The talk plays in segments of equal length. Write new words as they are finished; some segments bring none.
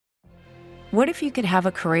What if you could have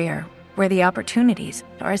a career where the opportunities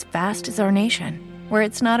are as vast as our nation, where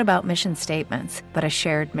it's not about mission statements, but a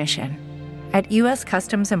shared mission? At U.S.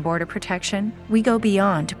 Customs and Border Protection, we go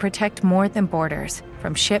beyond to protect more than borders.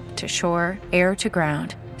 From ship to shore, air to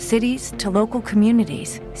ground, cities to local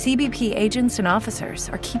communities, CBP agents and officers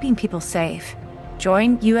are keeping people safe.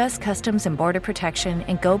 Join U.S. Customs and Border Protection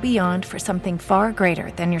and go beyond for something far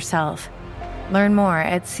greater than yourself. Learn more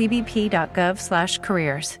at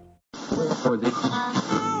cbp.gov/careers.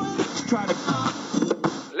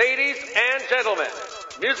 Ladies and gentlemen,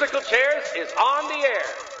 Musical Chairs is on the air.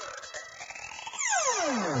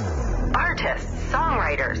 Artists,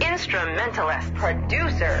 songwriters, instrumentalists,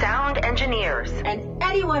 producers, sound engineers, and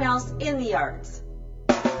anyone else in the arts.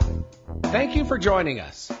 Thank you for joining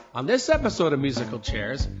us. On this episode of Musical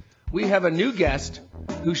Chairs, we have a new guest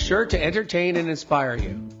who's sure to entertain and inspire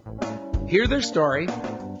you. Hear their story,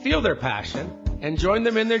 feel their passion, and join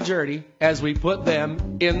them in their journey as we put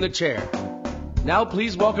them in the chair. Now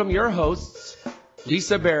please welcome your hosts,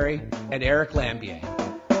 Lisa Berry and Eric Lambier.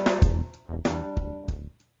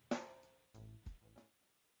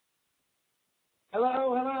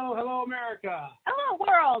 Hello, America. Hello,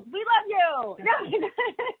 world. We love you.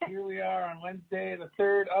 Here we are on Wednesday, the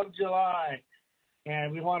 3rd of July.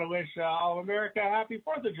 And we want to wish all of America a happy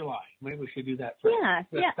 4th of July. Maybe we should do that first.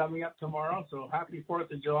 That's coming up tomorrow. So happy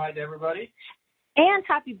 4th of July to everybody. And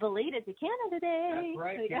happy belated to Canada Day. That's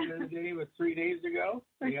right. Canada Day was 3 days ago.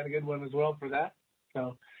 We had a good one as well for that.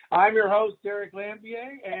 So I'm your host, Eric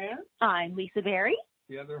Lambier, and I'm Lisa Berry.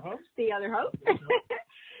 The other host.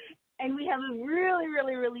 And we have a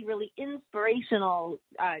really inspirational,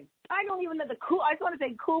 I don't even know the cool, I just want to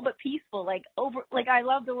say cool but peaceful, I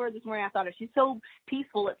love the word this morning I thought of. She's so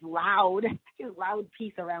peaceful, it's loud. She has loud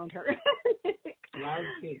peace around her. Loud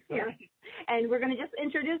peace. Yeah. And we're going to just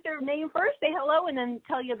introduce her name first, say hello, and then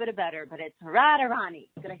tell you a bit about her. But it's Radharani.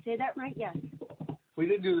 Did I say that right? Yes. We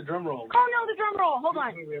didn't do the drum roll. Oh, no, the drum roll. Hold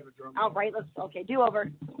on. We have a drum roll. All right, do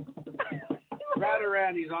over.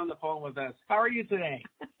 Radharani's on the phone with us. How are you today?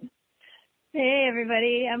 Hey,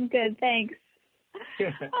 everybody. I'm good. Thanks.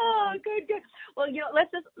 Oh, good. Well,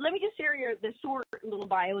 let me just share the short little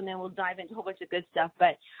bio, and then we'll dive into a whole bunch of good stuff.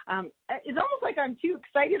 But it's almost like I'm too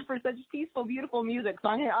excited for such peaceful, beautiful music, so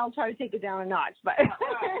I'll try to take it down a notch. But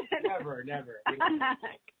never.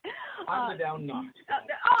 I'm the down notch.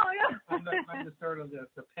 I'm the sort of the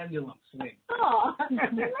pendulum swing. Oh,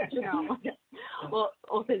 you know. Well,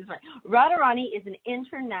 we'll say this right. Radharani is an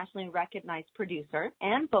internationally recognized producer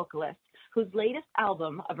and vocalist whose latest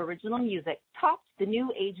album of original music topped the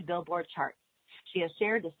New Age Billboard charts. She has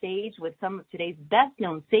shared the stage with some of today's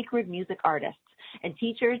best-known sacred music artists and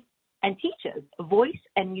teaches voice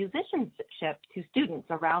and musicianship to students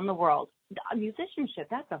around the world. Musicianship,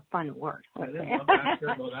 that's a fun word.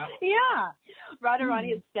 Yeah.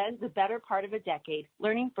 Radharani has spent the better part of a decade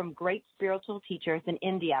learning from great spiritual teachers in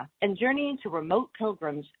India and journeying to remote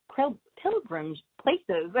pilgrims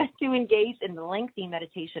places to engage in the lengthy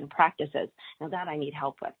meditation practices. Now that I need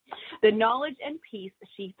help with. The knowledge and peace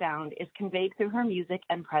she found is conveyed through her music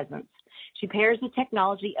and presence. She pairs the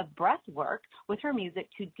technology of breath work with her music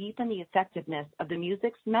to deepen the effectiveness of the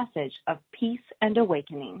music's message of peace and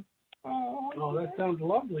awakening. Oh, that sounds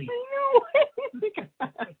lovely. I know.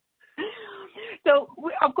 So,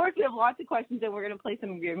 of course, we have lots of questions, and we're going to play some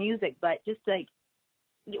of your music, but just let's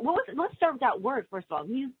start with that word, first of all,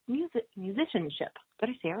 musicianship. Did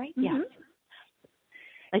I say it right? Mm-hmm.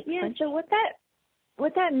 Yeah. So what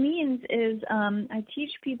that means is I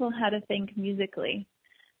teach people how to think musically.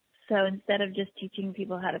 So instead of just teaching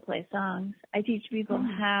people how to play songs, I teach people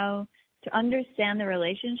how to understand the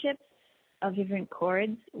relationships of different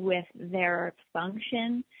chords with their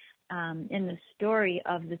function in the story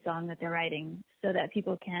of the song that they're writing, so that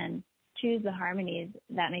people can choose the harmonies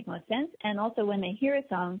that make most sense. And also when they hear a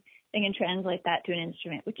song, they can translate that to an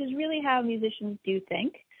instrument, which is really how musicians do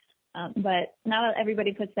think. But not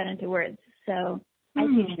everybody puts that into words. So I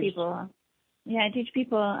teach people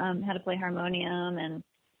how to play harmonium and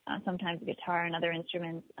sometimes guitar and other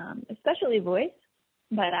instruments, especially voice.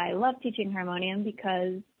 But I love teaching harmonium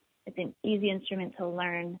because it's an easy instrument to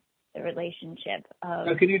learn the relationship of.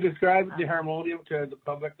 Now, can you describe the harmonium to the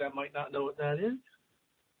public that might not know what that is?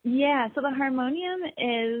 Yeah, so the harmonium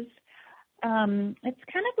is, it's kind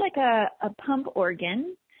of like a pump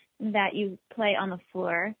organ that you play on the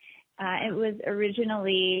floor. It was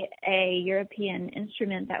originally a European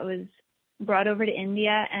instrument that was brought over to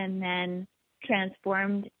India and then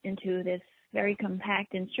transformed into this very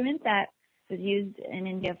compact instrument that was used in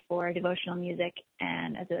India for devotional music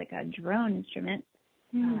and as like a drone instrument.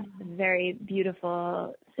 Very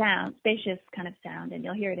beautiful sound, spacious kind of sound, and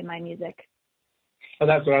you'll hear it in my music Well,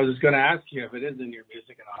 that's what I was just going to ask you, if it is in your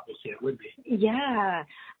music, and obviously it would be. Yeah.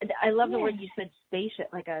 I love the word you said, spatial,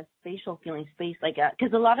 like a spatial feeling, space, like a,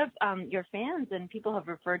 because a lot of your fans and people have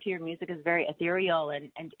referred to your music as very ethereal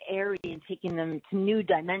and airy and taking them to new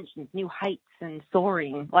dimensions, new heights and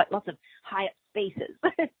soaring, lots of high up spaces.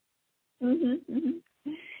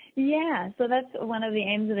 Yeah, so that's one of the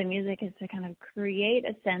aims of the music, is to kind of create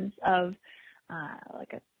a sense of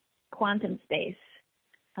like a quantum space,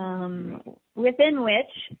 within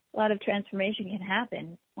which a lot of transformation can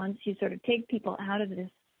happen once you sort of take people out of this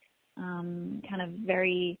kind of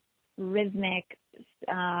very rhythmic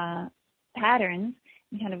patterns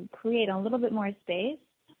and kind of create a little bit more space.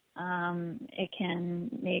 It can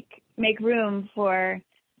make room for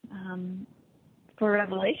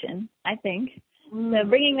revelation, I think. So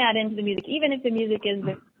bringing that into the music, even if the music is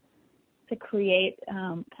to create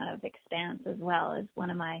kind of expanse as well, is one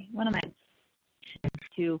of my.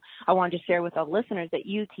 I wanted to share with our listeners that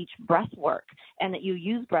you teach breath work and that you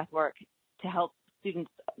use breath work to help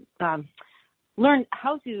students learn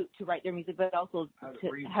how to write their music, but also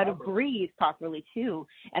how to breathe properly too,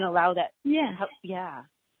 and allow that. Yeah.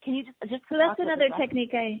 Can you just so that's another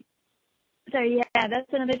technique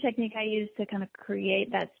that's another technique I use to kind of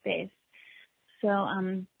create that space. So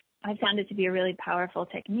I found it to be a really powerful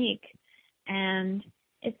technique, and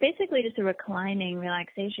it's basically just a reclining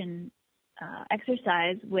relaxation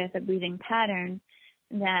exercise with a breathing pattern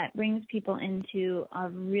that brings people into a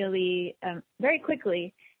really, very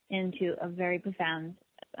quickly into a very profound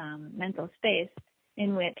mental space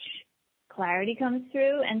in which clarity comes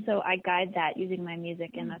through. And so I guide that using my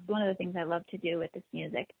music, and that's one of the things I love to do with this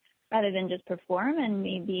music. Rather than just perform and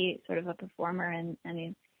me be sort of a performer and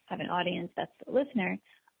have an audience that's the listener,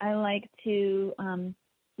 I like to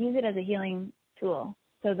use it as a healing tool.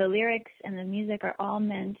 So the lyrics and the music are all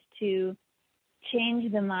meant to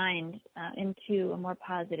change the mind into a more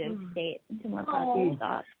positive state, into more positive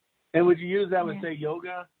thoughts. And would you use that with, say,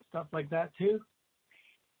 yoga, stuff like that too?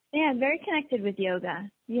 Yeah, very connected with yoga.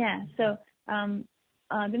 Yeah, so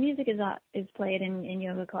the music is played in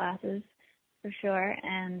yoga classes for sure,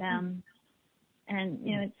 and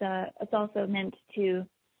it's also meant to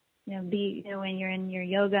be when you're in your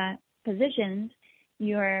yoga positions,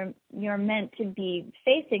 you're meant to be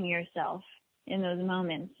facing yourself in those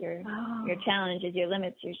moments, your challenges, your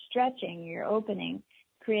limits, your stretching, your opening,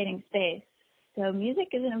 creating space. So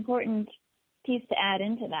music is an important piece to add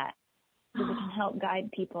into that, because it can help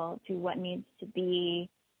guide people to what needs to be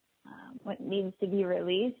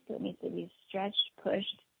released, what needs to be stretched,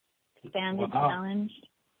 pushed, expanded, challenged.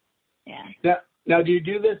 Yeah. Now, do you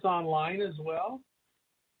do this online as well?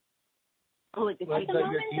 Oh, at the moment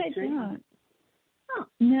I don't. Oh.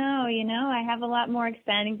 No, I have a lot more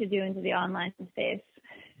expanding to do into the online space.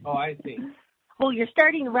 Oh, I see. Well, you're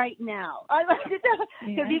starting right now. I have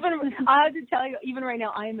to tell you, even right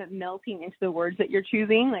now, I am melting into the words that you're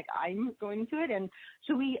choosing. Like, I'm going into it. And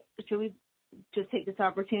should we just take this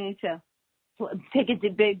opportunity to take a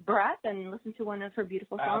big breath and listen to one of her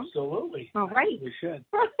beautiful songs? Absolutely. All right. We should.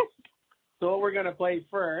 So what we're going to play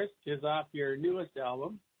first is off your newest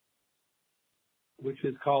album, which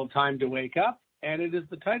is called Time to Wake Up. And it is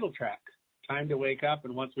the title track, Time to Wake Up.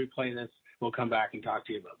 And once we play this, we'll come back and talk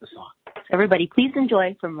to you about the song. Everybody, please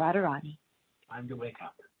enjoy from Radharani. Time to Wake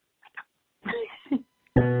Up.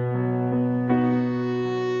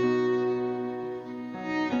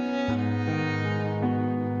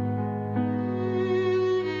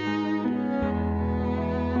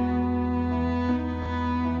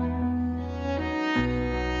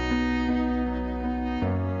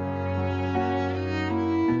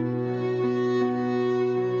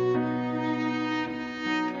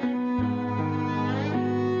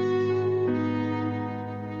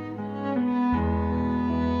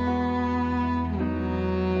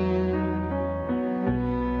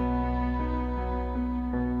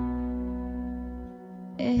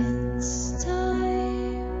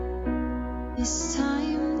 It's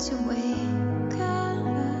time to wake up,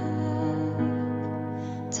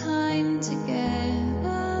 time to get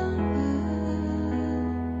up,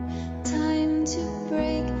 time to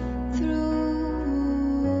break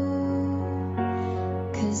through,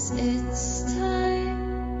 'cause it's time,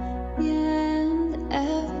 yeah, and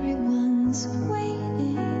everyone's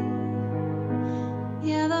waiting,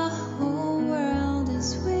 yeah, the whole world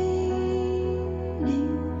is waiting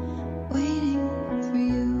for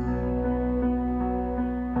you.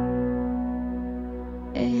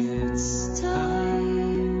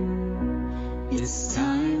 It's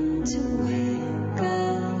time to wake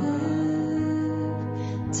up,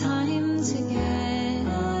 time to get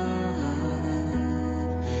up,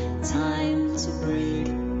 time to break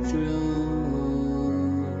through.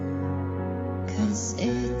 'cause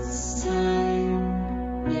it's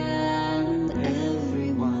time, yeah, and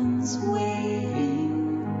everyone's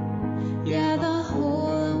waiting. Yeah, the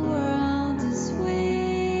whole world is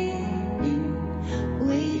waiting,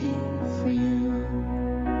 waiting for you.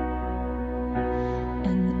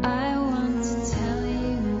 And I want to tell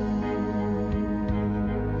you,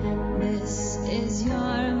 this is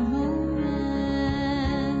your moment.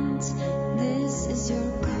 This is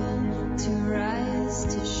your call to rise,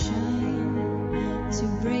 to shine, to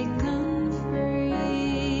break on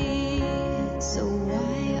free. So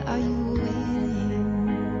why are you waiting?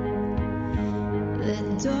 The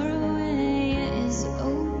doorway is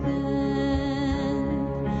open.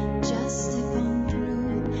 Just step on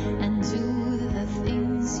through and do the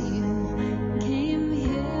things you came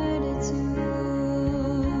here to do.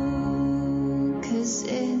 'Cause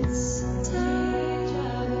it's time.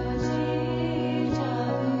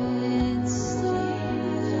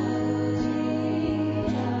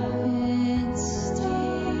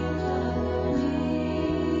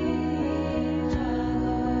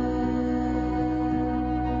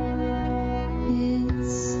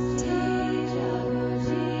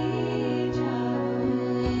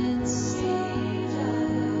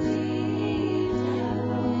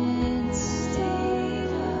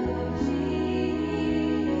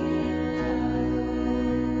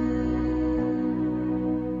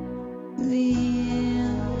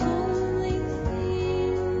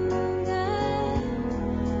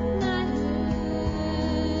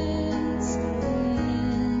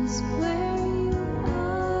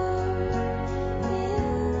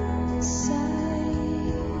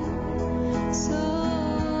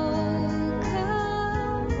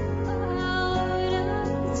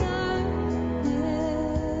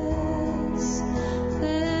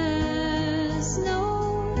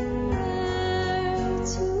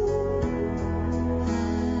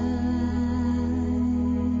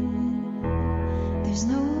 There's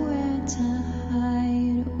nowhere to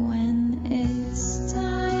hide when it's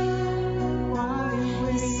time.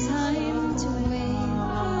 It's time to wake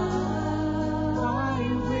up.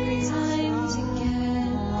 Time to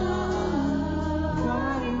get up.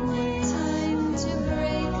 Time to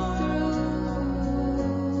break through.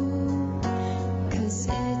 'Cause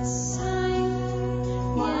it's time,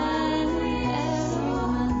 yeah,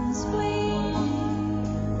 everyone's waiting.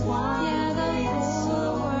 Yeah, the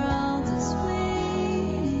whole world is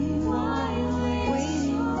waiting for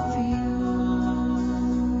you.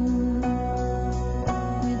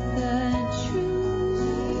 With the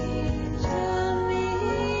truth coming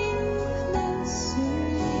closer,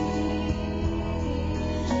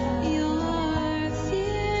 your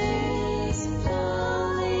fears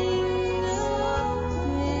falling away.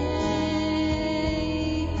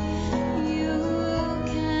 You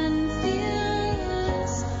can feel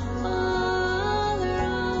us all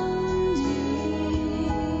around you.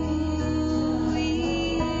 We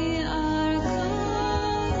are calling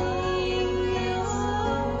your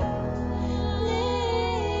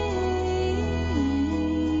name.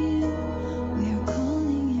 We are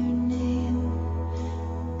calling your name.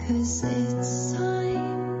 'Cause it's time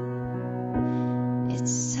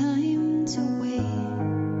to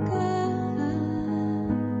wake up.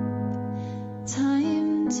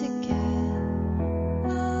 Time to get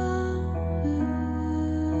up.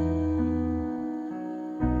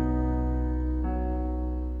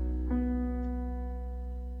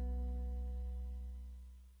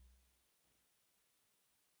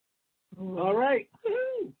 All right.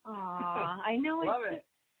 Woo-hoo. Aw, I know Love it's it.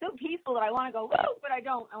 so peaceful that I want to go woo, but I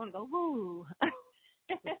don't. I want to go woo.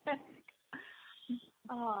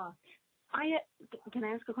 Can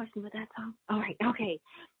I ask a question with that song? All right, okay.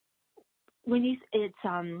 When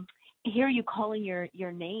hear you calling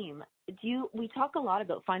your name. We talk a lot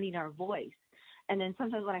about finding our voice, and then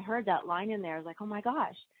sometimes when I heard that line in there, I was like, oh my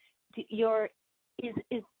gosh,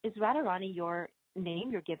 is Radharani your name,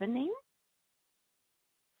 your given name?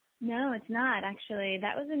 No, it's not actually.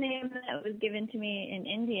 That was a name that was given to me in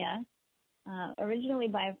India, originally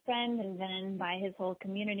by a friend and then by his whole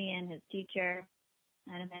community and his teacher.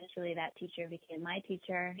 And eventually that teacher became my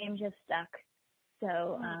teacher. Name just stuck.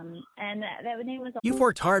 So, and that name was... You've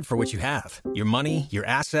worked hard for what you have. Your money, your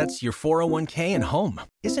assets, your 401k, and home.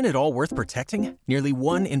 Isn't it all worth protecting? Nearly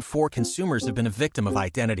 1 in 4 consumers have been a victim of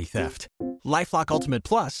identity theft. LifeLock Ultimate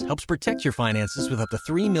Plus helps protect your finances with up to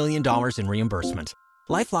 $3 million in reimbursement.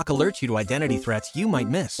 LifeLock alerts you to identity threats you might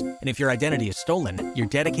miss. And if your identity is stolen, your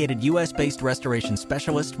dedicated U.S.-based restoration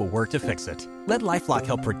specialist will work to fix it. Let LifeLock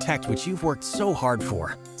help protect what you've worked so hard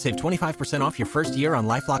for. Save 25% off your first year on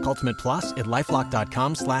LifeLock Ultimate Plus at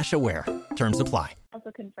LifeLock.com/aware. Terms apply.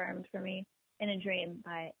 Also confirmed for me. in a dream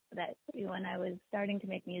that when I was starting to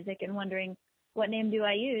make music and wondering what name do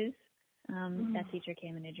I use, that teacher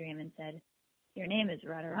came in a dream and said, "Your name is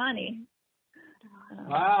Radharani."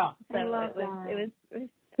 Wow. So it was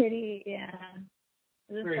pretty, yeah.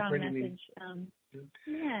 It was a Very strong pretty message.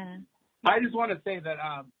 Yeah. I just want to say that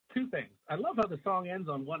two things. I love how the song ends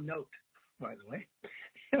on one note, by the way,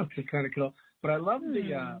 which is kind of cool. But I love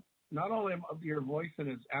the not only of your voice, and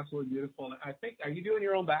it's absolutely beautiful. I think, are you doing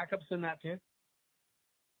your own backups in that too?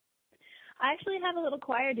 I actually have a little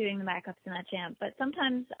choir doing the backups in that jam, but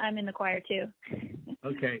sometimes I'm in the choir too.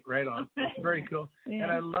 Okay, right on. That's very cool. Yeah.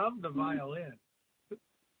 And I love the violin.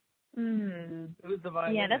 Who's the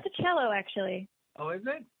violin? Yeah, that's a cello actually. Oh, is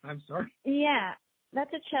it? I'm sorry. Yeah,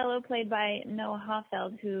 that's a cello played by Noah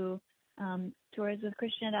Hoffeld, who tours with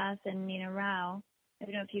Krishna Das and Nina Rao. I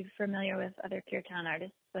don't know if you're familiar with other kirtan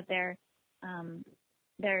artists, but they're some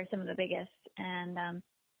of the biggest. And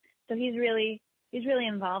so he's really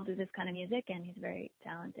involved with this kind of music, and he's very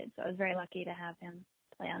talented. So I was very lucky to have him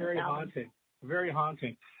play on this album. Very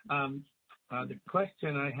haunting. The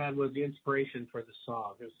question I had was the inspiration for the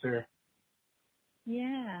song. Is there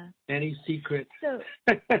any secret? So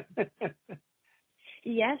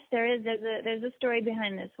yes, there is. There's a story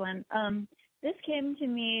behind this one. This came to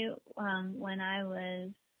me when I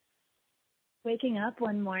was waking up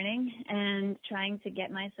one morning and trying to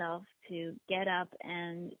get myself to get up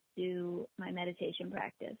and do my meditation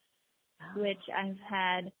practice, which I've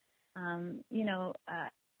had,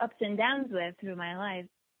 ups and downs with through my life.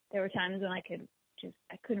 There were times when I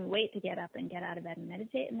couldn't wait to get up and get out of bed and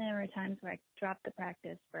meditate, and there were times where I dropped the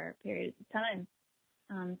practice for periods of time.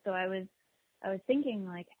 So I was thinking,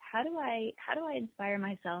 like, how do I inspire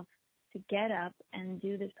myself to get up and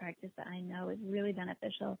do this practice that I know is really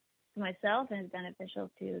beneficial to myself and is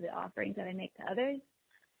beneficial to the offerings that I make to others.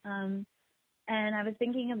 And I was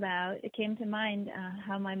thinking about, it came to mind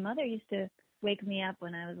how my mother used to wake me up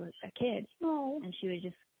when I was a kid. Oh. And she would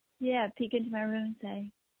just, peek into my room and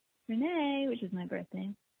say, "Renee," which is my birth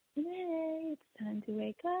name, "Renee, it's time to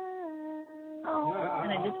wake up." Oh.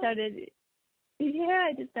 And I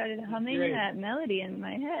just started humming that melody in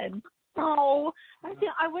my head. Oh,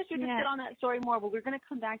 I wish we could sit on that story more, but we're going to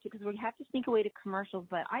come back to it because we have to sneak away to commercials.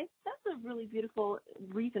 But that's a really beautiful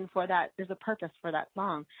reason for that. There's a purpose for that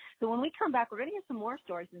song. So when we come back, we're going to hear some more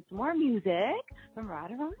stories and some more music from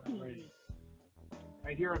Radharani.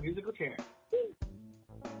 Right here on Musical Chair.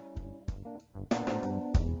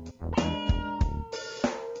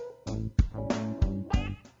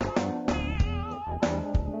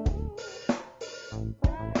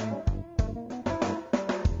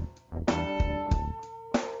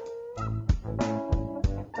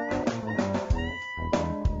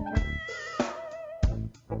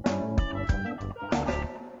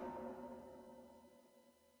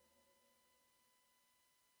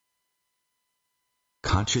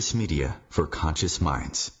 Conscious media for conscious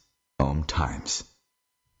minds. Om Times.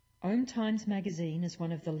 Om Times Magazine is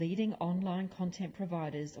one of the leading online content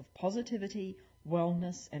providers of positivity,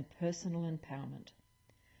 wellness and personal empowerment.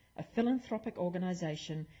 A philanthropic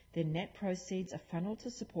organisation, their net proceeds are funneled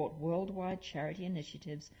to support worldwide charity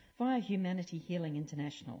initiatives via Humanity Healing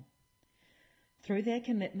International. Through their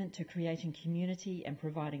commitment to creating community and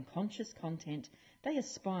providing conscious content, they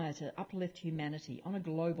aspire to uplift humanity on a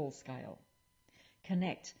global scale.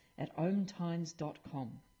 Connect at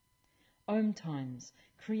omtimes.com. Om Times,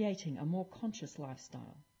 creating a more conscious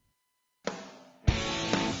lifestyle.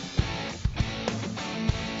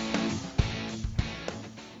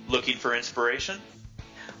 Looking for inspiration?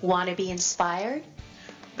 Want to be inspired?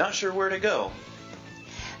 Not sure where to go?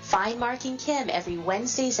 Find Mark and Kim every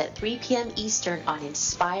Wednesdays at 3 p.m. Eastern on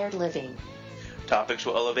Inspired Living. Topics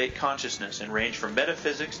will elevate consciousness and range from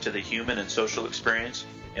metaphysics to the human and social experience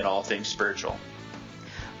and all things spiritual.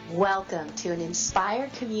 Welcome to an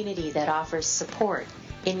inspired community that offers support,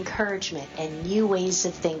 encouragement, and new ways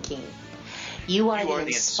of thinking. You are the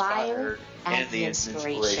inspired and the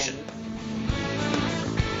inspiration.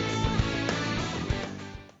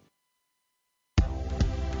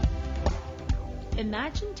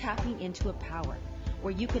 Imagine tapping into a power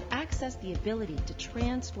where you could access the ability to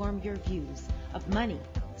transform your views of money,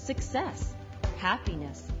 success,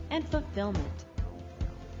 happiness, and fulfillment.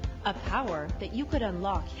 A power that you could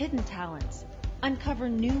unlock hidden talents, uncover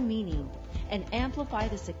new meaning, and amplify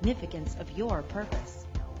the significance of your purpose.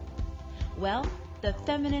 Well, the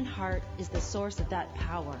feminine heart is the source of that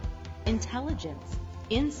power, intelligence,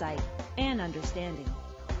 insight, and understanding.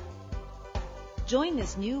 Join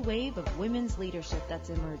this new wave of women's leadership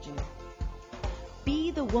that's emerging.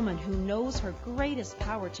 Be the woman who knows her greatest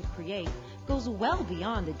power to create goes well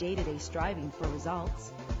beyond the day-to-day striving for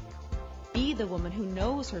results. Be the woman who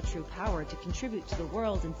knows her true power to contribute to the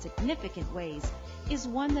world in significant ways is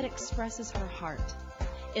one that expresses her heart,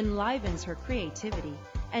 enlivens her creativity,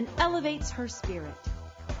 and elevates her spirit.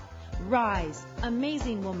 Rise,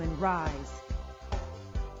 amazing woman, rise.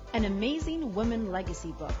 An Amazing Woman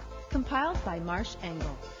Legacy book compiled by Marsh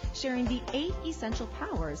Engel, sharing the 8 essential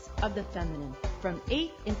powers of the feminine from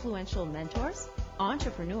 8 influential mentors,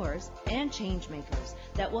 entrepreneurs, and change makers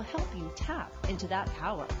that will help you tap into that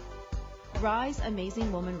power. Rise,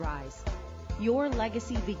 Amazing Woman, rise. Your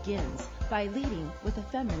legacy begins by leading with a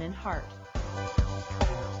feminine heart.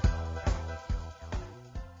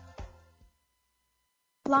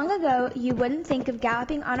 Long ago, you wouldn't think of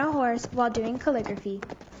galloping on a horse while doing calligraphy,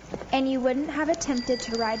 and you wouldn't have attempted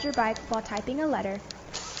to ride your bike while typing a letter,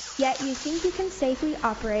 yet you think you can safely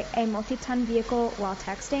operate a multi-ton vehicle while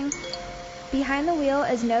texting? Behind the wheel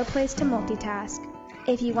is no place to multitask.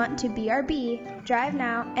 If you want to BRB, drive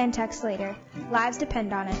now and text later. Lives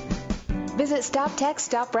depend on it. Visit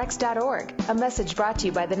StopTextStopWrecks.org, a message brought to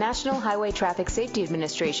you by the National Highway Traffic Safety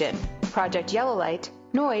Administration, Project Yellow Light,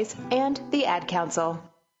 Noise, and the Ad Council.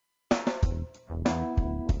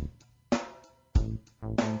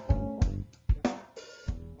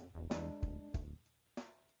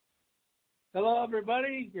 Hello,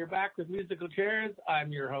 everybody. You're back with Musical Chairs.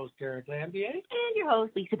 I'm your host, Derek Lambier. And your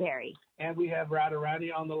host, Lisa Berry. And we have Radharani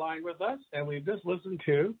on the line with us. And we've just listened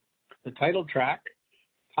to the title track,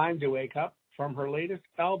 Time to Wake Up, from her latest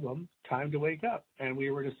album, Time to Wake Up. And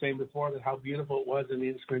we were just saying before that how beautiful it was in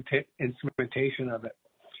the instrumentation of it.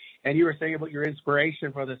 And you were saying about your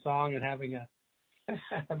inspiration for the song and having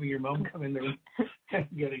your mom come in there and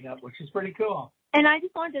getting up, which is pretty cool. And I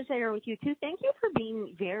just wanted to share with you, too, thank you for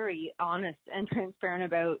being very honest and transparent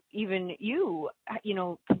about even you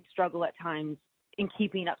can struggle at times in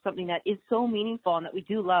keeping up something that is so meaningful and that we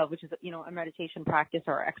do love, which is, a meditation practice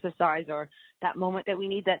or exercise or that moment that we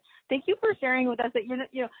need. That thank you for sharing with us that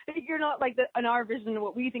you're not like in our vision of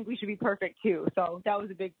what we think we should be perfect, too. So that was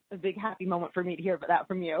a big happy moment for me to hear about that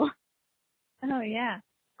from you. Oh, yeah,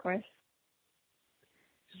 of course.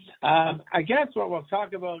 I guess what we'll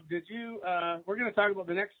talk about, we're going to talk about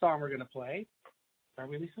the next song we're going to play. Are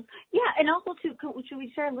we, Lisa? Yeah, and also, too, should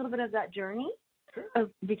we share a little bit of that journey? Sure.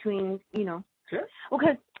 Of between, Sure.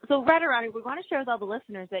 Okay, so Radharani, we want to share with all the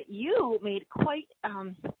listeners that you made quite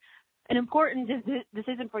an important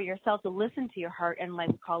decision for yourself to listen to your heart and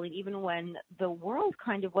life calling, even when the world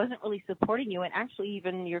kind of wasn't really supporting you, and actually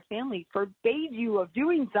even your family forbade you of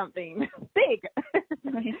doing something big.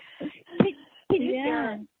 Can you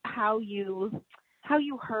share how you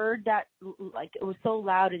heard that, like, it was so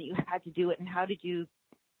loud and you had to do it, and how did you,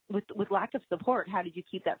 with lack of support, how did you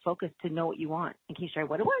keep that focus to know what you want? And can you share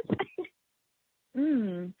what it was?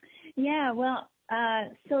 Yeah, well,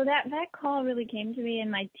 so that call really came to me in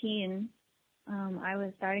my teens. I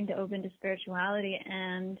was starting to open to spirituality,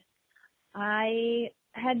 and I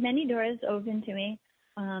had many doors open to me.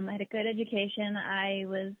 I had a good education. I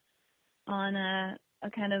was on a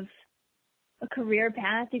kind of a career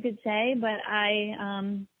path, you could say, but I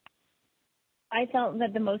felt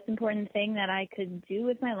that the most important thing that I could do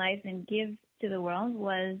with my life and give to the world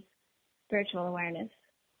was spiritual awareness.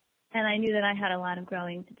 And I knew that I had a lot of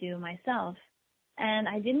growing to do myself. And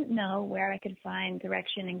I didn't know where I could find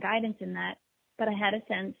direction and guidance in that, but I had a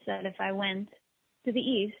sense that if I went to the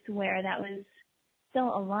East, where that was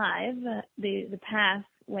still alive, the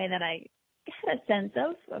pathway that I had a sense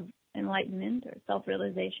of enlightenment or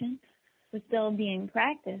self-realization was still being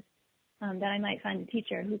practiced, that I might find a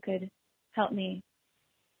teacher who could help me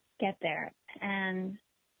get there. And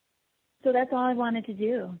so that's all I wanted to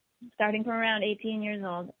do. Starting from around 18 years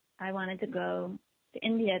old, I wanted to go to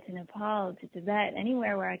India, to Nepal, to Tibet,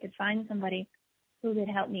 anywhere where I could find somebody who could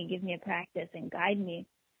help me, give me a practice and guide me,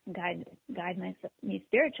 guide me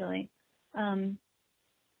spiritually. So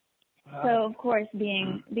of course,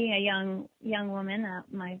 being a young woman,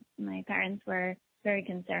 my parents were very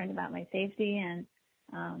concerned about my safety and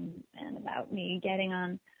about me getting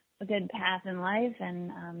on a good path in life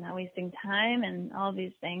and not wasting time and all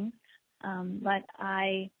these things. But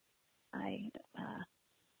I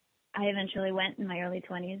eventually went in my early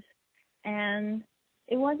 20s, and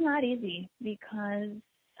it was not easy because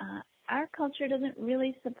our culture doesn't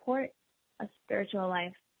really support a spiritual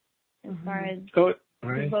life as far as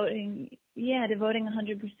devoting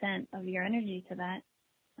 100% of your energy to that.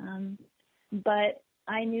 But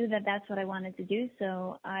I knew that that's what I wanted to do,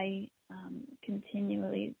 so I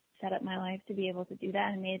continually set up my life to be able to do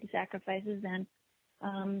that and made the sacrifices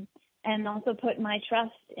and also put my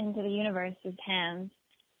trust into the universe's hands.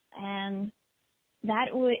 And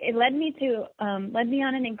it led me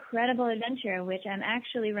on an incredible adventure, which I'm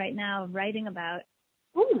actually right now writing about.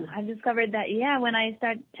 Ooh. I've discovered that, when I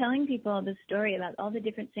start telling people the story about all the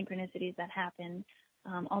different synchronicities that happened,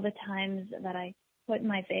 all the times that I put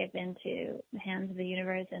my faith into the hands of the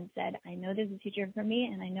universe and said, I know there's a future for me,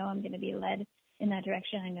 and I know I'm going to be led in that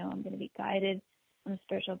direction. I know I'm going to be guided on a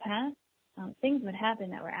spiritual path. Things would happen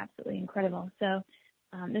that were absolutely incredible. So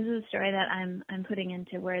this is a story that I'm putting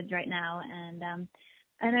into words right now, and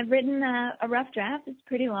I've written a rough draft. It's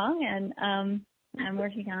pretty long, and I'm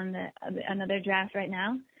working on another draft right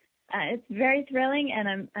now. It's very thrilling,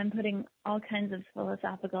 and I'm putting all kinds of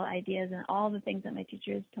philosophical ideas and all the things that my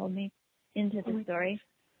teachers told me into the story.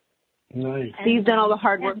 Nice. So you've done all the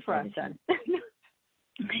hard work for us, then.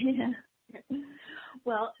 Yeah.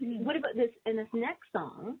 Well, what about this? In this next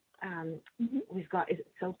song, we've got. Is it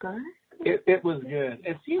so good? It was good.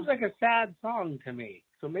 It seems like a sad song to me,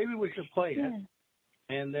 so maybe we should play it,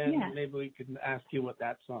 and then maybe we can ask you what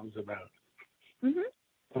that song's about.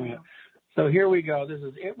 Mm-hmm. So here we go. This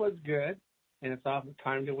is It Was Good, and it's off of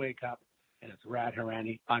Time to Wake Up, and it's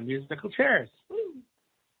Radharani on Musical Chairs.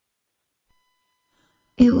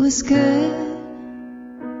 It was good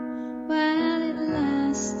while it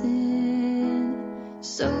lasted,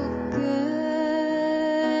 so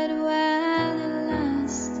good while it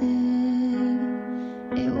lasted.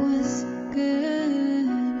 It was good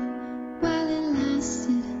while it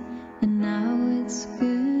lasted, and now it's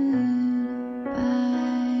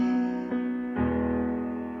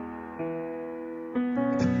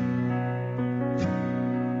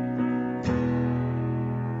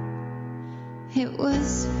It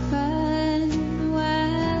was fun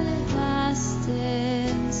while it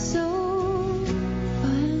lasted, so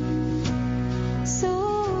fun, so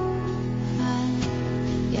fun.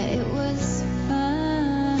 Yeah, it was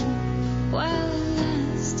fun while it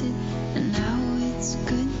lasted, and now it's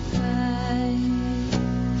goodbye.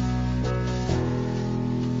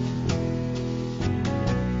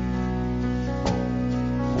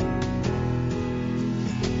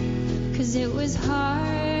 'Cause it was hard.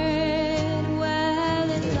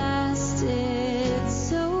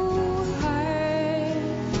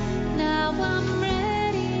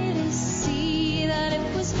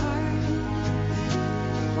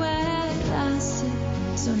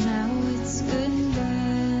 So now it's goodbye.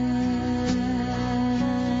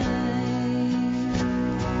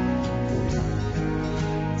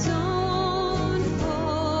 Don't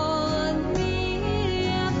hold me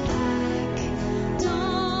back.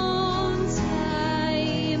 Don't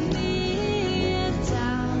tie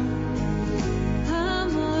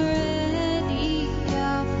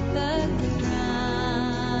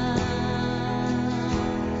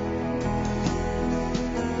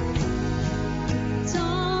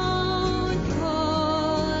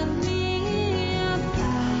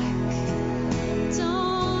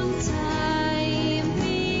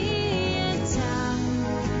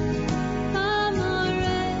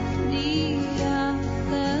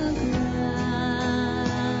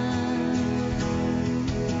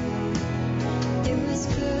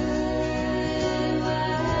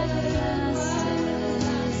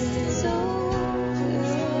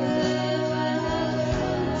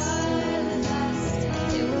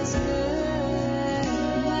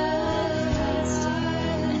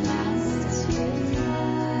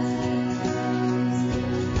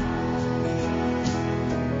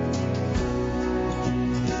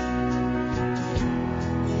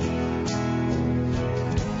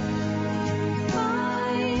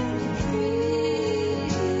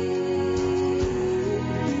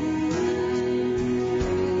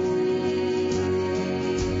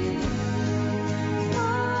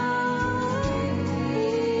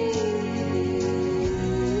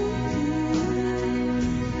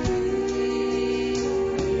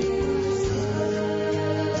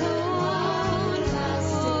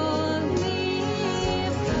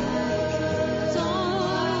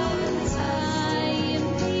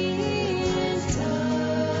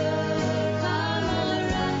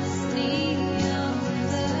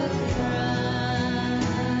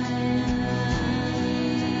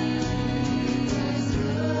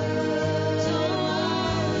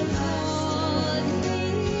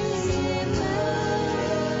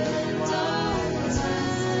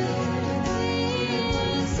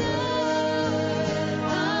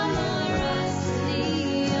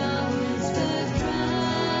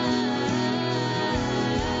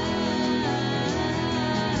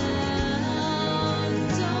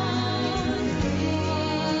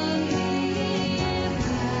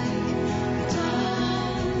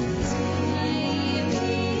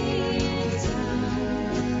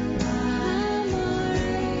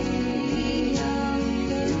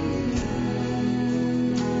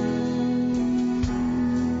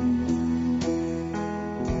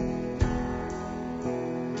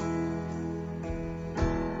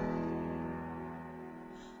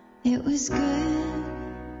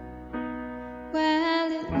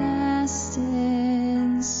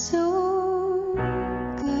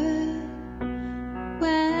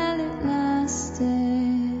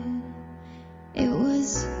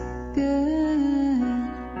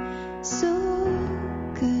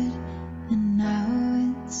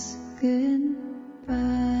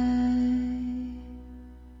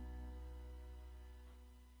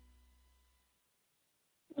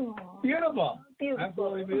Incredible. Beautiful.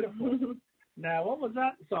 Absolutely beautiful. Now, what was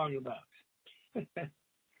that song about?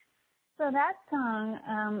 So that song,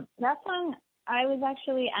 I was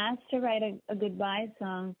actually asked to write a goodbye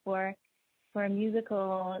song for a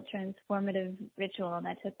musical transformative ritual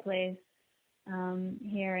that took place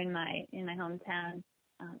here in my hometown.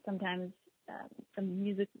 Sometimes some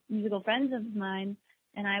musical friends of mine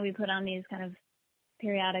and we put on these kind of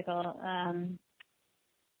periodical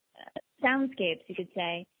soundscapes, you could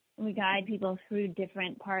say, and we guide people through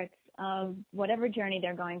different parts of whatever journey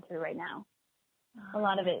they're going through right now. A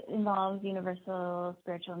lot of it involves universal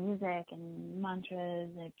spiritual music and mantras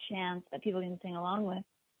and chants that people can sing along with.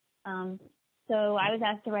 So I was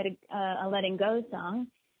asked to write a letting go song,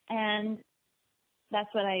 and this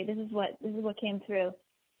is what came through.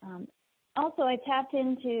 Also, I tapped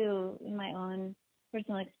into my own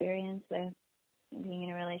personal experience with being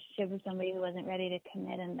in a relationship with somebody who wasn't ready to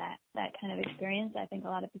commit, and that kind of experience I think a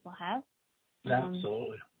lot of people have.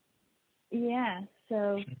 Absolutely. Yeah.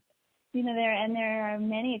 So, there are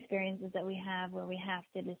many experiences that we have where we have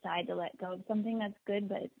to decide to let go of something that's good,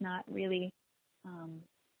 but it's not really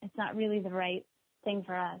the right thing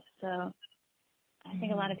for us. So I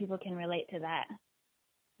think a lot of people can relate to that.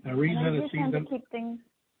 A reason, and I a just season. tend to keep things.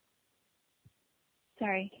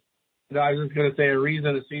 Sorry. No, I was just going to say a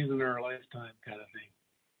reason, a season, or a lifetime kind of thing.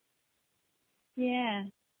 Yeah.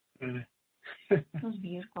 That's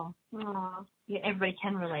beautiful. Aww. Yeah, everybody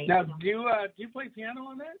can relate. Now, do you play piano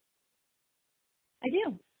on that? I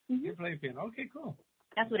do. Mm-hmm. You play piano. Okay, cool.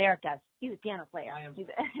 That's what Eric does. He's a piano player. I am.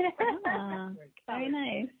 Very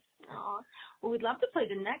nice. Aww. Well, we'd love to play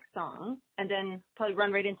the next song and then probably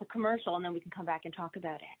run right into commercial, and then we can come back and talk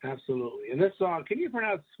about it. Absolutely. And this song, can you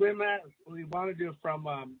pronounce Swim At? We want to do from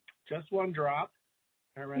Just One Drop.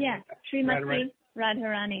 Yeah, Srimati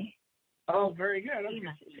Radharani. Oh, very good. Okay.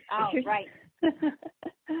 Oh, right.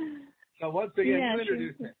 So once again, you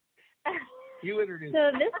introduce it. You introduce it.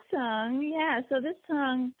 So this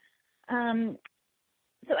song,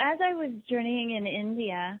 so as I was journeying in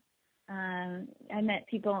India, I met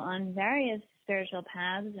people on various spiritual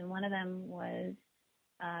paths, and one of them was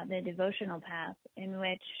the devotional path, in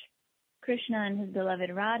which Krishna and his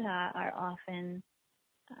beloved Radha are often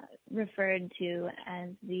referred to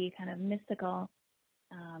as the kind of mystical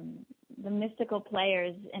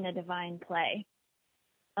players in a divine play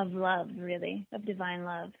of love, really, of divine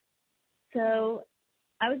love. So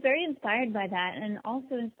I was very inspired by that, and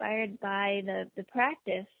also inspired by the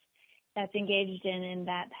practice that's engaged in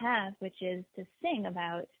that path, which is to sing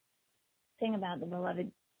about the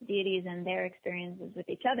beloved deities and their experiences with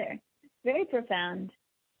each other. Very profound.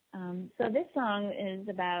 So this song is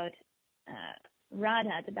about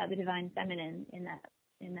Radha. It's about the divine feminine in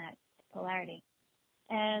that polarity,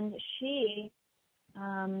 and she,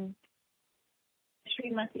 Srimati,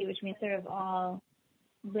 which means sort of all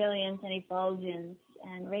brilliance and effulgence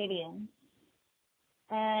and radiance.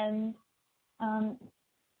 And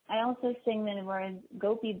I also sing the word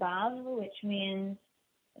Gopi Bhav, which means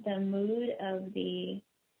the mood of the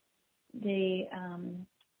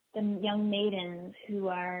young maidens who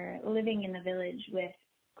are living in the village with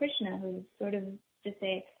Krishna, who's sort of, to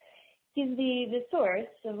say, he's the source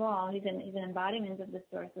of all. He's an embodiment of the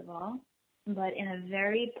source of all, but in a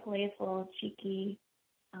very playful, cheeky,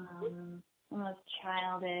 almost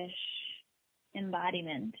childish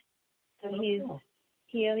embodiment. So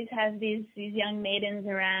he always has these young maidens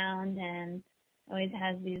around, and always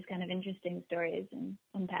has these kind of interesting stories and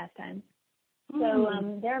pastimes.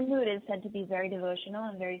 So their mood is said to be very devotional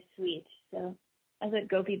and very sweet. So that's what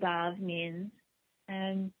Gopi Bhav means.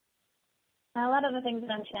 And a lot of the things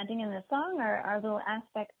that I'm chanting in this song are little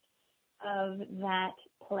aspects of that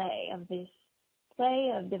play, of this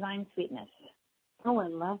play of divine sweetness. Oh, I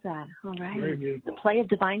love that. All right. Very beautiful. The play of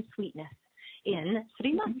divine sweetness in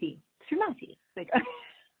Srimati. Srimati.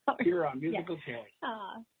 Here on Musical Chairs.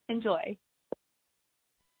 Enjoy.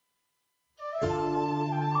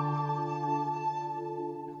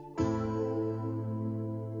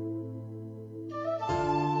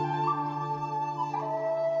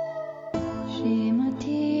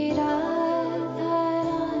 Srimati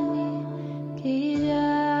Radharani ki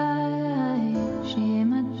jai,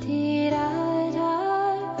 Srimati Radharani,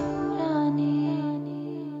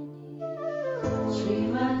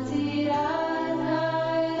 Srimati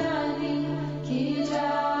Radharani ki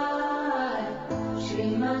jai.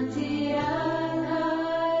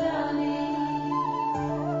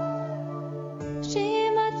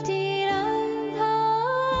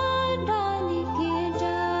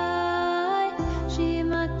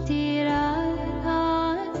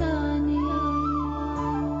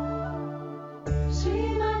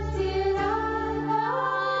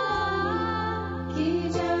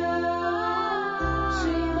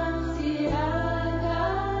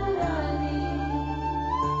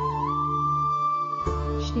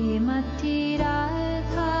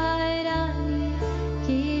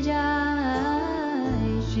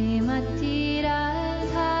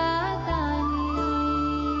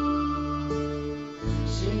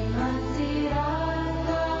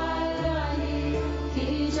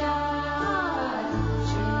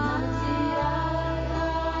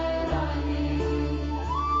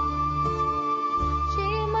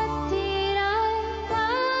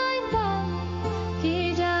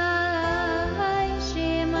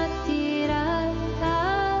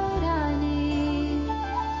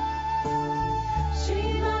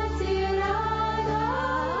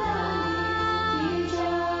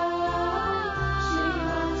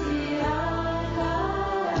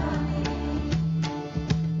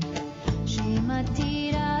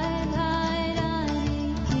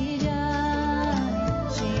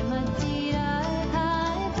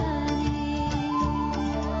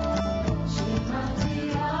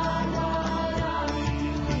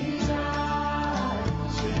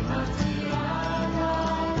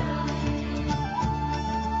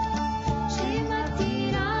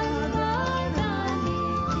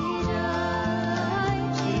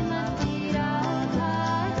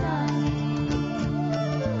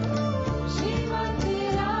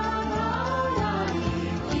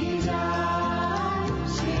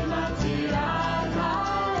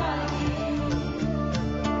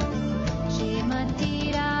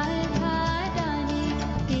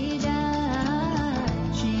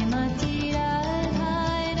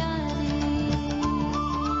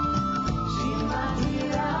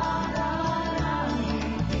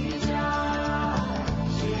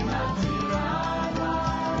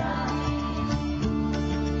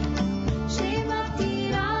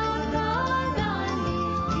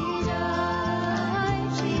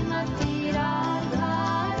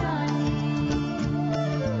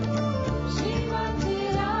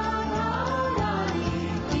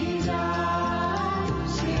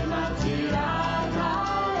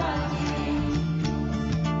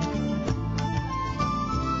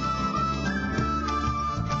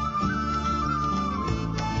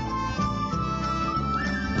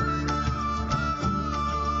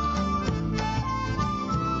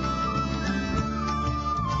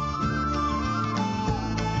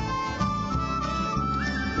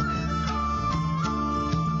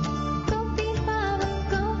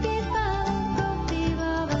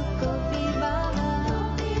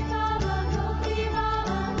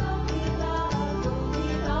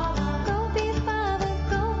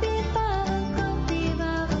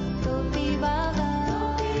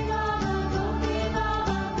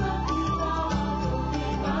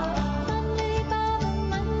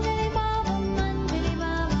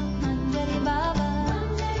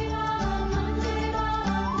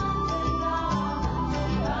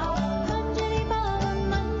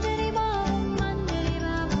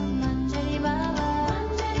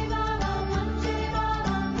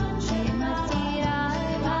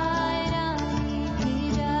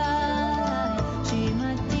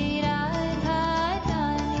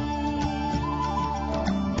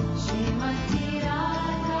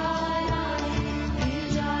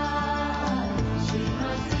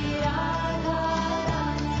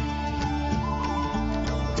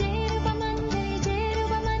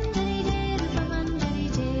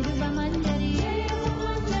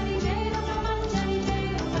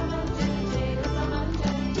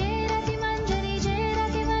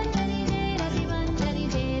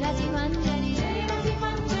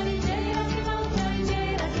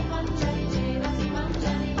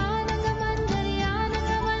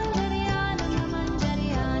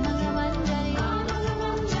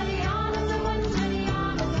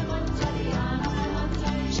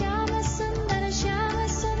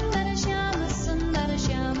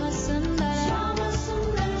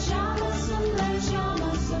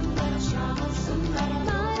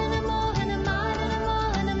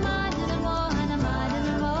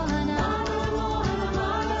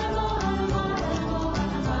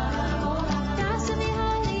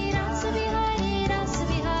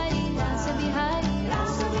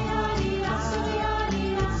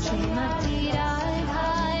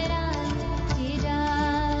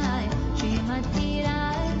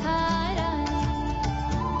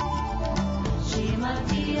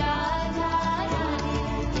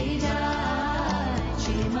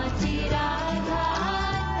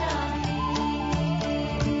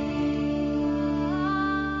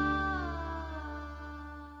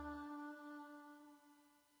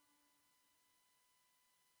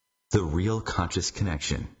 The Real Conscious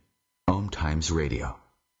Connection. Om Times Radio.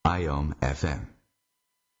 IOM FM.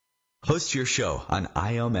 Host your show on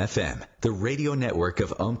IOM FM, the radio network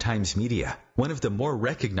of Om Times Media, one of the more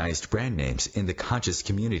recognized brand names in the conscious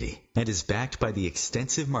community, and is backed by the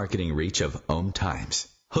extensive marketing reach of Om Times.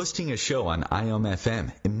 Hosting a show on IOM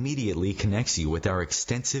FM immediately connects you with our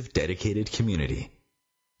extensive dedicated community.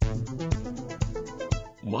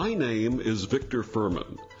 My name is Victor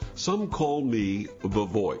Furman. Some call me The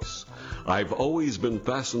Voice. I've always been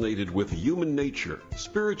fascinated with human nature,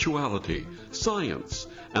 spirituality, science,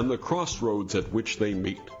 and the crossroads at which they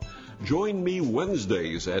meet. Join me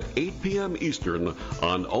Wednesdays at 8 p.m. Eastern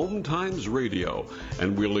on Om Times Radio,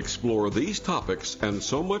 and we'll explore these topics and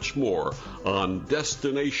so much more on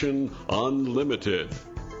Destination Unlimited.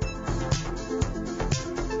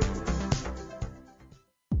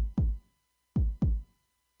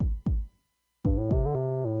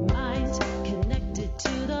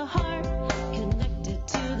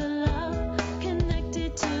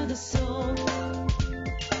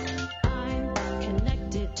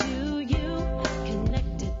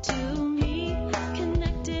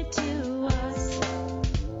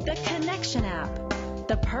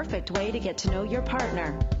 Way to get to know your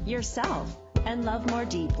partner, yourself, and love more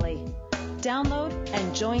deeply. Download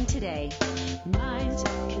and join today. Mind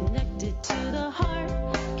connected to the heart,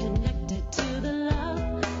 connected to the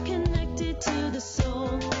love, connected to the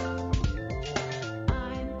soul.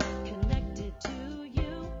 I'm connected to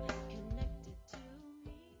you, connected to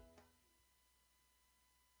me.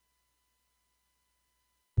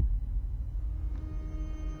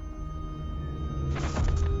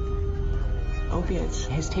 Opiates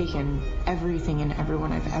has taken everything and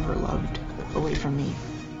everyone I've ever loved away from me.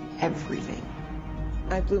 Everything.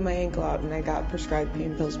 I blew my ankle out and I got prescribed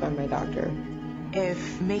pain pills by my doctor.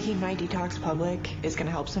 If making my detox public is going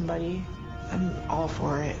to help somebody, I'm all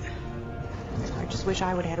for it. I just wish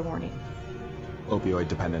I would have had a warning. Opioid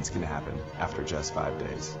dependence can happen after just 5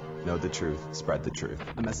 days. Know the truth, spread the truth.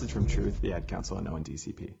 A message from Truth, the Ad Council, and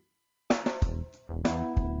ONDCP.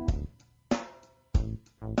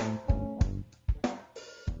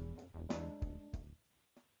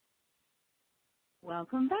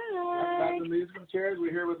 Welcome back. Back to the musical chairs.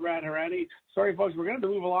 We're here with Radharani. Sorry, folks, we're going to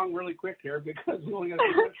move along really quick here because we only got a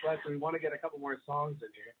few minutes left. We want to get a couple more songs in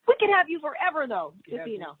here. We could have you forever, though, yes, if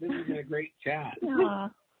you know. This has been a great chat. And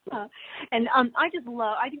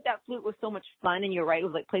I think that flute was so much fun, and you're right, it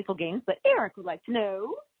was like playful games. But Eric would like to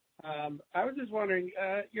know. I was just wondering,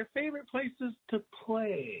 your favorite places to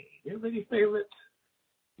play. Do you have any favorite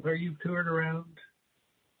where you've toured around?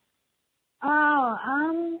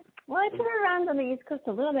 Well, I tour around on the East Coast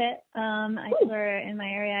a little bit. I tour in my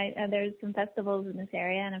area. There's some festivals in this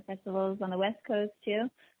area and festivals on the West Coast too.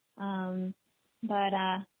 Yeah,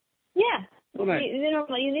 well, nice.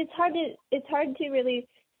 It's hard to really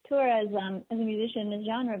tour as a musician in this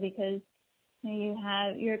genre because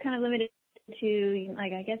you're kind of limited to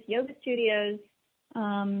yoga studios,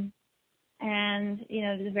 and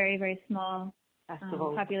there's a very, very small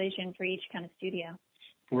population for each kind of studio.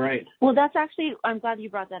 Right. Well, that's actually, I'm glad you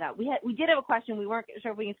brought that up. We did have a question. We weren't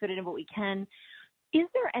sure if we can fit it in, but we can. Is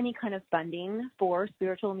there any kind of funding for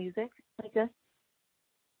spiritual music like this?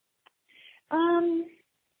 I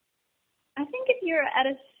think if you're at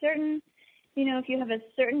a certain, if you have a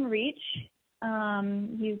certain reach,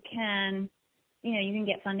 you can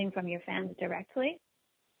get funding from your fans directly.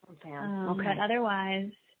 Okay. But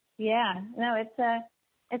otherwise, it's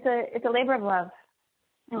a labor of love.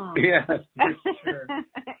 Oh. Yes, for sure.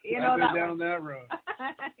 I've been down that road.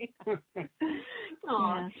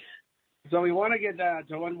 Yeah. So we want to get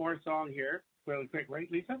to one more song here, really quick, right,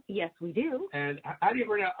 Lisa? Yes, we do. And how do you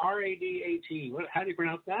pronounce R-A-D-H-E? How do you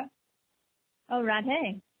pronounce that? Oh,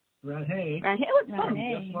 Radhe. Radhe.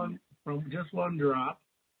 Radhe. From Just One Drop.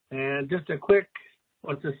 And just a quick,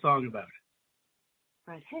 what's this song about?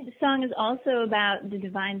 Radhe. The song is also about the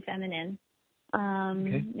divine feminine.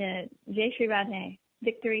 Jai Shri Radhe.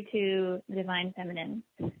 Victory to the divine feminine.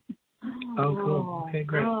 Oh, cool. Okay,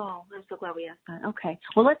 great. Oh, I'm so glad we asked that. Okay.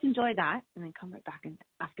 Well, let's enjoy that and then come right back and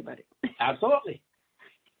ask about it. Absolutely.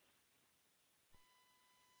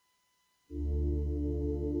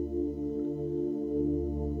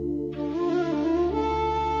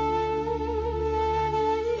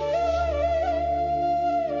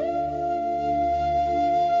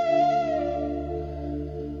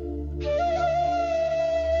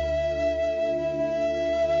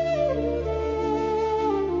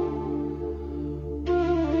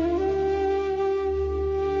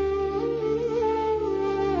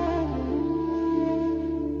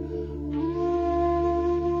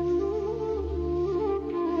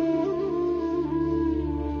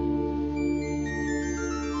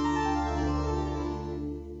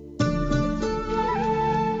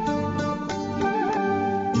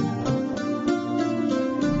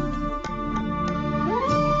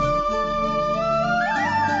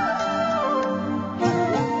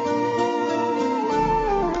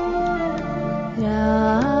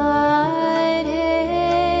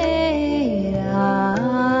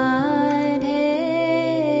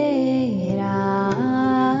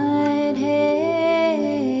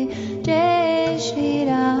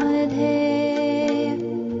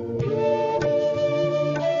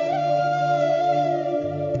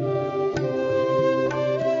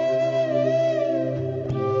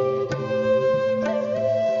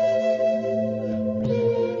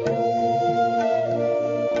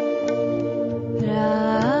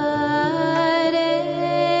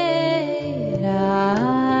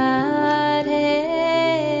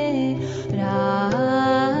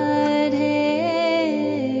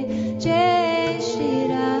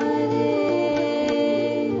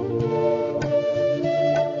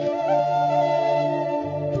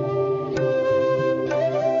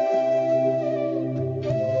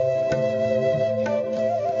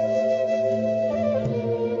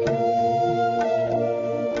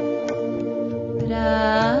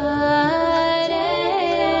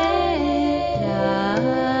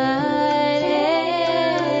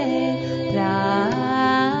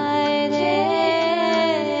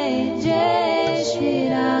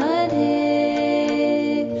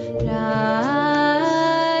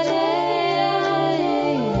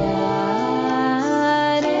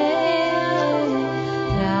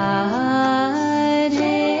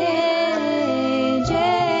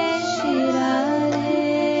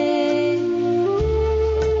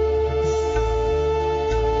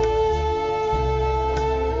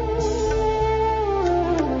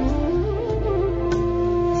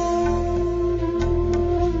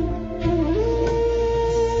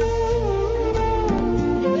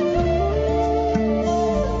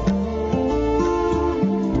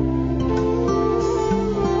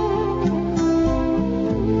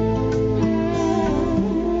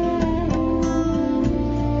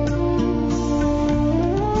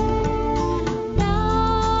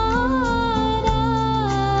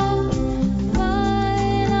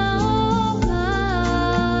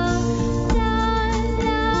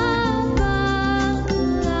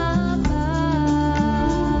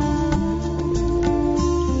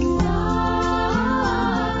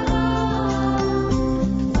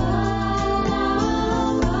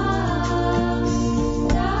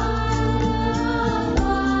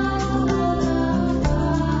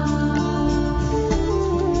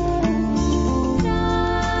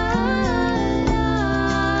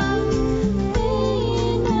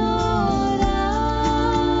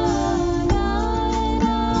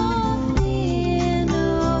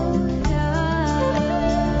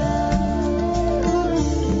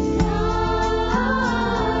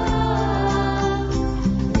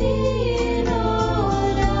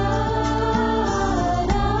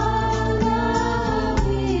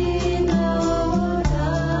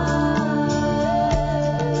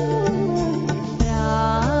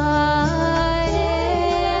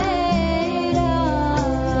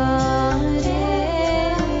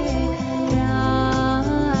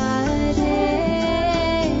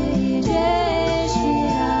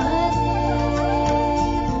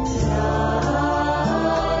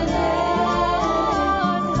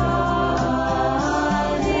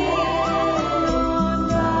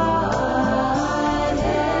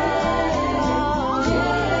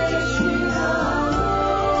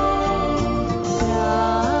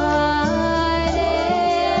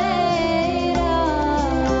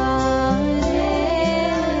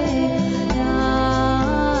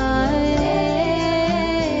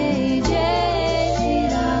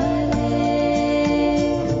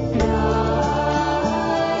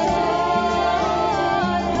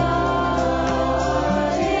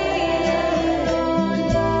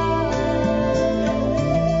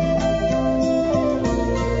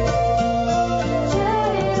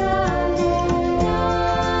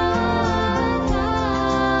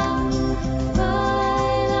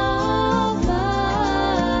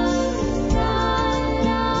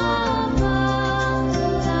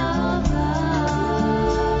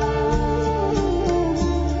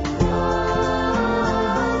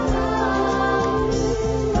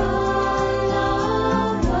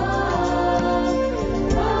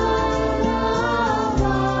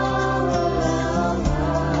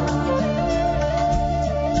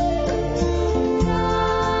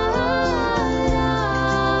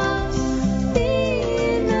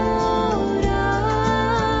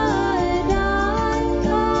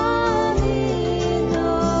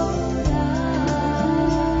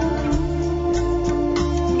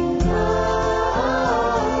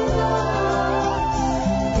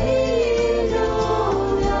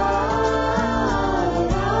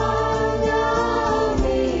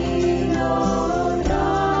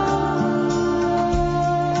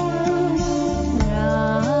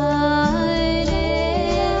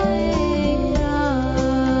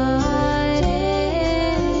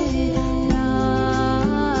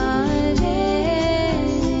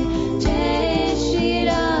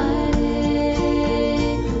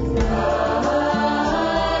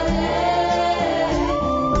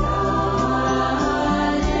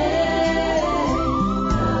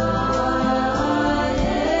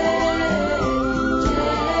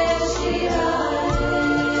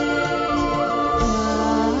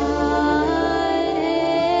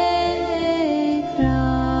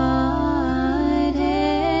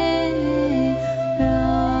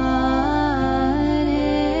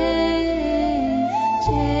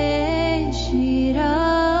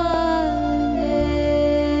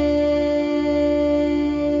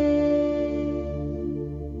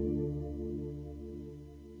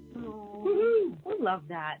 love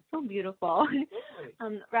that. So beautiful.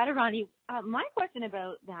 Radharani, my question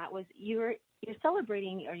about that was you're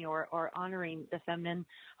celebrating or honoring the feminine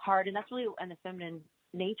heart, and that's really and the feminine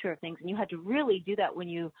nature of things. And you had to really do that when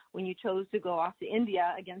you chose to go off to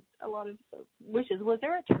India against a lot of wishes. Was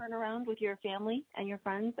there a turnaround with your family and your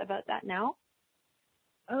friends about that now?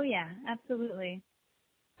 Oh yeah, absolutely.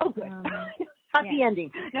 Oh good. Happy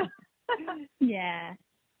ending. Yeah.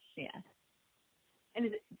 And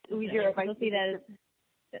you'll see that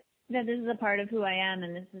this is a part of who I am,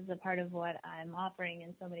 and this is a part of what I'm offering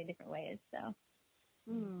in so many different ways. So,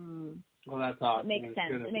 well, that's awesome. It makes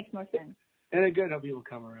sense. It makes more sense. And it's good to have people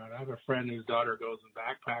come around. I have a friend whose daughter goes in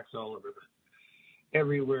backpacks all over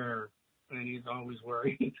everywhere, and he's always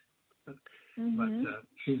worried. But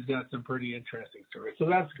she's got some pretty interesting stories. So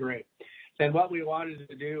that's great. And what we wanted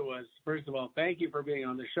to do was, first of all, thank you for being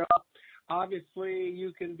on the show. Obviously,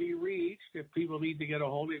 you can be reached if people need to get a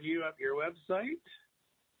hold of you at your website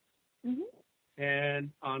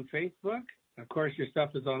and on Facebook. Of course, your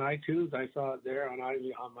stuff is on iTunes. I saw it there on my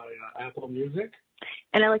Apple Music.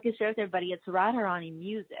 And I'd like to share with everybody, it's Radharani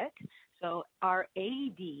Music. So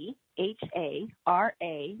RADHARANI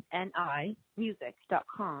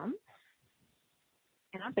music.com.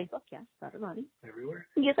 And on Facebook, yes, Radharani. Everywhere.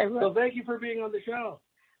 Yes, everywhere. So thank you for being on the show.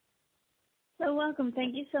 So welcome.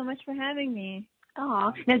 Thank you so much for having me.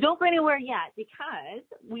 Aw. Now, don't go anywhere yet, because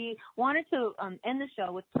we wanted to end the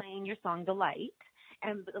show with playing your song, The Light.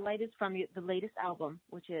 And The Light is from the latest album,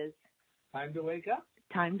 which is Time to Wake Up.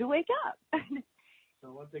 Time to Wake Up.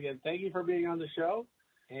 So once again, thank you for being on the show.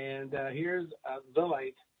 And here's The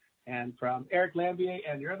Light. And from Eric Lambier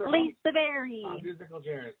and your other Lisa Berry. Musical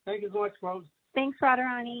Chairs. Thank you so much, folks. Thanks,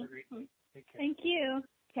 Radharani. Take care. Thank you.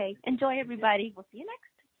 Okay. Enjoy, everybody. We'll see you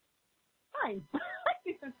next time.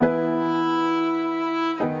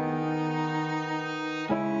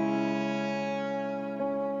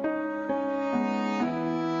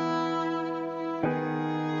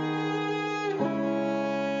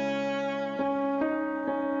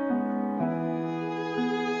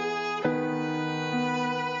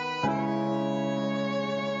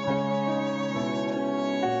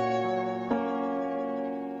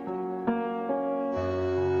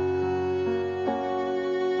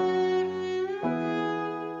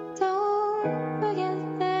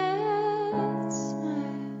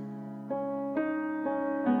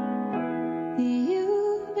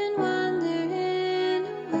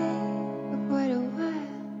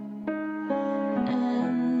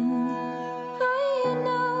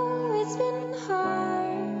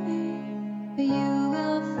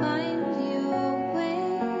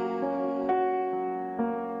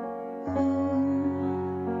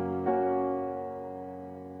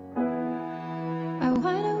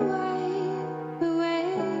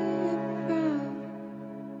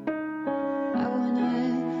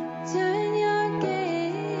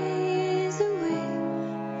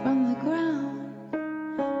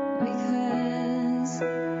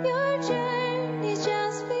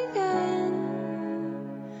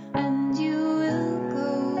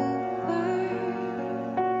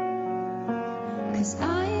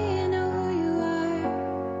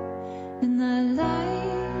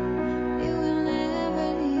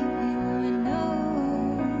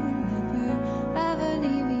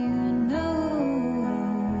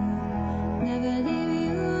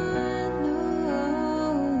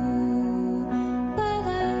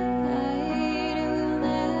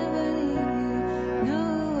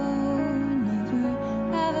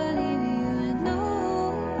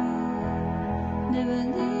 Never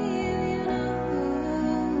leave.